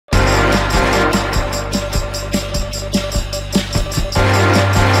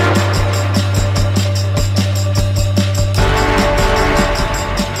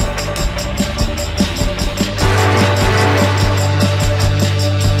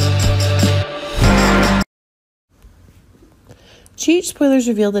GH spoilers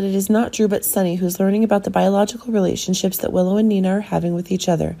reveal that it is not Drew but Sonny who's learning about the biological relationships that Willow and Nina are having with each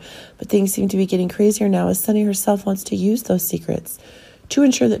other, but things seem to be getting crazier now as Sonny herself wants to use those secrets to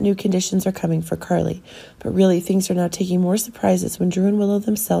ensure that new conditions are coming for Carly. But really, things are now taking more surprises when Drew and Willow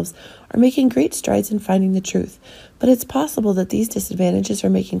themselves are making great strides in finding the truth. But it's possible that these disadvantages are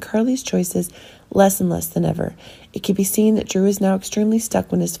making Carly's choices less and less than ever. It can be seen that Drew is now extremely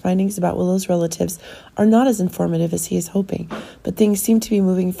stuck when his findings about Willow's relatives are not as informative as he is hoping. But things seem to be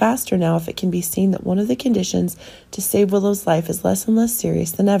moving faster now if it can be seen that one of the conditions to save Willow's life is less and less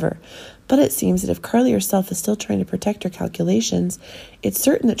serious than ever. But it seems that if Carly herself is still trying to protect her calculations, it's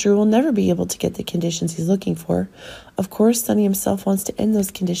certain that Drew will never be able to get the conditions he's looking for. Of course, Sonny himself wants to end those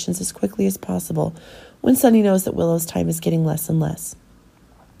conditions as quickly as possible when Sonny knows that Willow's time is getting less and less.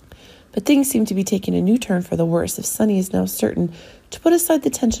 But things seem to be taking a new turn for the worse if Sonny is now certain to put aside the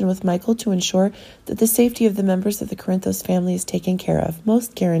tension with Michael to ensure that the safety of the members of the Corinthos family is taken care of,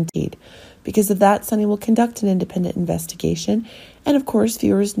 most guaranteed. Because of that, Sonny will conduct an independent investigation, and of course,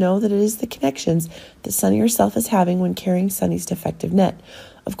 viewers know that it is the connections that Sonny herself is having when carrying Sonny's defective net.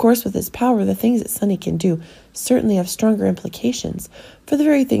 Of course, with his power, the things that Sonny can do certainly have stronger implications for the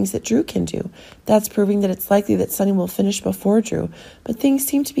very things that Drew can do. That's proving that it's likely that Sonny will finish before Drew, but things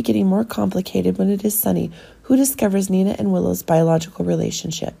seem to be getting more complicated when it is Sonny who discovers Nina and Willow's biological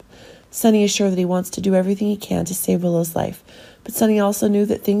relationship. Sonny is sure that he wants to do everything he can to save Willow's life, but Sonny also knew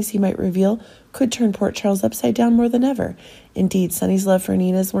that things he might reveal could turn Port Charles upside down more than ever. Indeed, Sonny's love for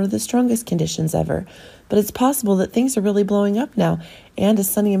Nina is one of the strongest conditions ever, but it's possible that things are really blowing up now, and as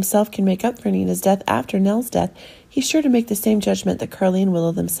Sonny himself can make up for Nina's death after Nell's death, he's sure to make the same judgment that Carly and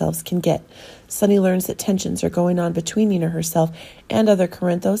Willow themselves can get. Sonny learns that tensions are going on between Nina herself and other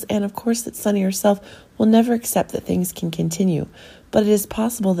Corinthos, and of course that Sonny herself will never accept that things can continue. But it is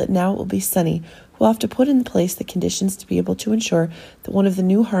possible that now it will be Sonny who will have to put in place the conditions to be able to ensure that one of the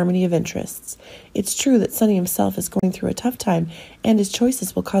new harmony of interests. It's true that Sonny himself is going through a tough time, and his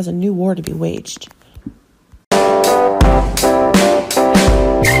choices will cause a new war to be waged.